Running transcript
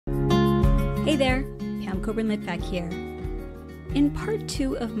Hey there, Pam Coburn-Litvak here. In part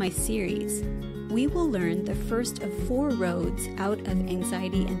 2 of my series, we will learn the first of 4 roads out of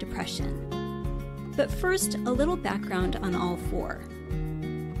anxiety and depression. But first, a little background on all 4.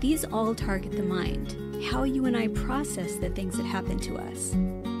 These all target the mind, how you and I process the things that happen to us.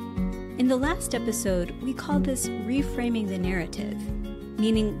 In the last episode, we called this reframing the narrative,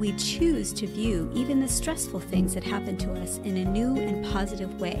 meaning we choose to view even the stressful things that happen to us in a new and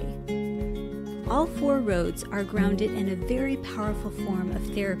positive way. All 4 roads are grounded in a very powerful form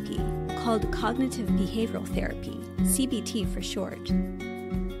of therapy called cognitive behavioral therapy, CBT for short.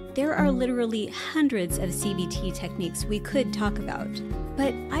 There are literally hundreds of CBT techniques we could talk about,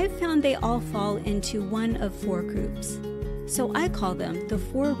 but I've found they all fall into one of 4 groups. So I call them the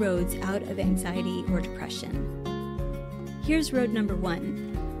 4 roads out of anxiety or depression. Here's road number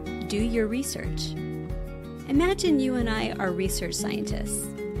 1. Do your research. Imagine you and I are research scientists.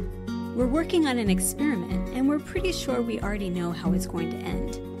 We're working on an experiment and we're pretty sure we already know how it's going to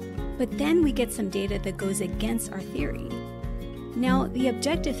end. But then we get some data that goes against our theory. Now, the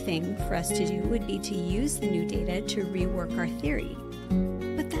objective thing for us to do would be to use the new data to rework our theory.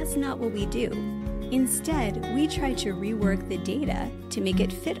 But that's not what we do. Instead, we try to rework the data to make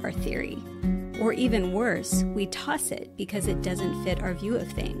it fit our theory. Or even worse, we toss it because it doesn't fit our view of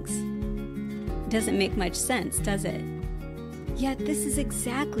things. Doesn't make much sense, does it? Yet this is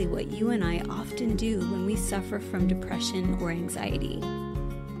exactly what you and I often do when we suffer from depression or anxiety.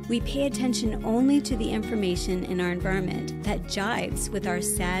 We pay attention only to the information in our environment that jives with our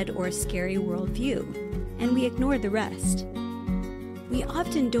sad or scary worldview, and we ignore the rest. We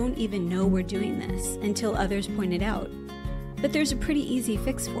often don't even know we're doing this until others point it out, but there's a pretty easy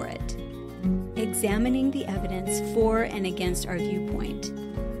fix for it. Examining the evidence for and against our viewpoint,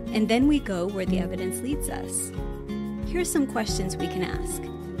 and then we go where the evidence leads us. Here's some questions we can ask.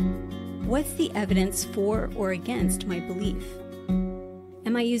 What's the evidence for or against my belief?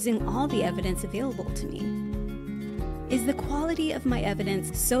 Am I using all the evidence available to me? Is the quality of my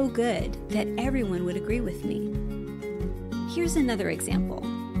evidence so good that everyone would agree with me? Here's another example.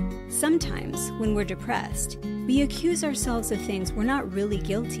 Sometimes, when we're depressed, we accuse ourselves of things we're not really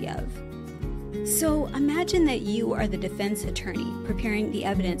guilty of. So imagine that you are the defense attorney preparing the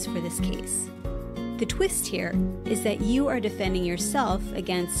evidence for this case. The twist here is that you are defending yourself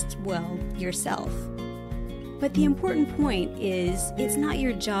against, well, yourself. But the important point is, it's not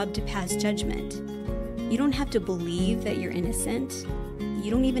your job to pass judgment. You don't have to believe that you're innocent.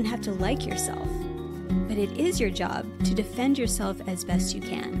 You don't even have to like yourself. But it is your job to defend yourself as best you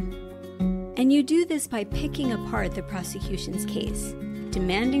can. And you do this by picking apart the prosecution's case,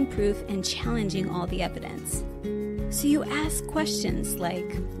 demanding proof and challenging all the evidence. So you ask questions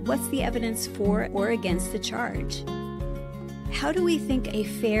like, what's the evidence for or against the charge? How do we think a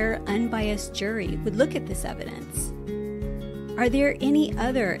fair, unbiased jury would look at this evidence? Are there any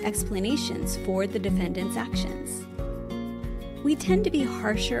other explanations for the defendant's actions? We tend to be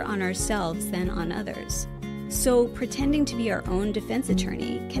harsher on ourselves than on others. So pretending to be our own defense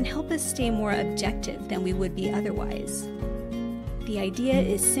attorney can help us stay more objective than we would be otherwise. The idea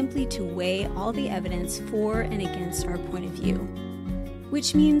is simply to weigh all the evidence for and against our point of view,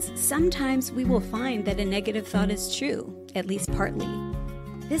 which means sometimes we will find that a negative thought is true, at least partly.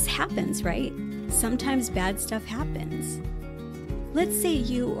 This happens, right? Sometimes bad stuff happens. Let's say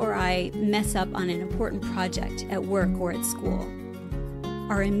you or I mess up on an important project at work or at school.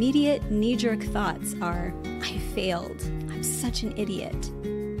 Our immediate knee-jerk thoughts are, I failed. I'm such an idiot.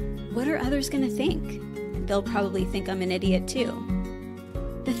 What are others going to think? They'll probably think I'm an idiot too.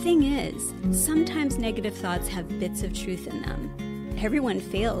 The thing is, sometimes negative thoughts have bits of truth in them. Everyone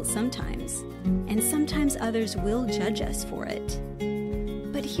fails sometimes, and sometimes others will judge us for it.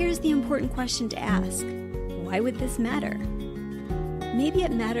 But here's the important question to ask. Why would this matter? Maybe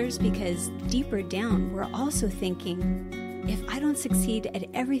it matters because deeper down we're also thinking, if I don't succeed at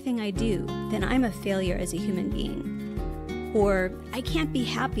everything I do, then I'm a failure as a human being. Or I can't be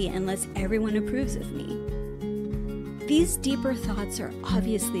happy unless everyone approves of me. These deeper thoughts are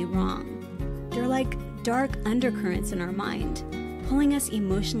obviously wrong. They're like dark undercurrents in our mind, pulling us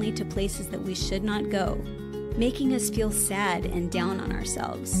emotionally to places that we should not go, making us feel sad and down on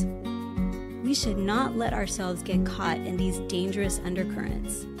ourselves. We should not let ourselves get caught in these dangerous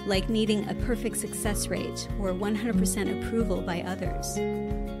undercurrents, like needing a perfect success rate or 100% approval by others.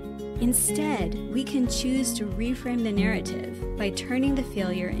 Instead, we can choose to reframe the narrative by turning the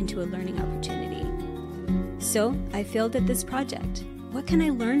failure into a learning opportunity. So, I failed at this project. What can I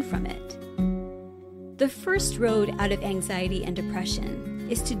learn from it? The first road out of anxiety and depression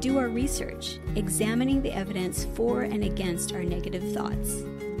is to do our research, examining the evidence for and against our negative thoughts.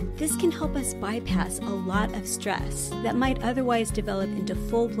 This can help us bypass a lot of stress that might otherwise develop into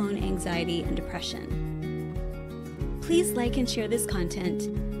full-blown anxiety and depression. Please like and share this content,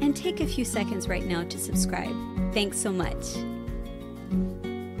 and take a few seconds right now to subscribe. Thanks so much.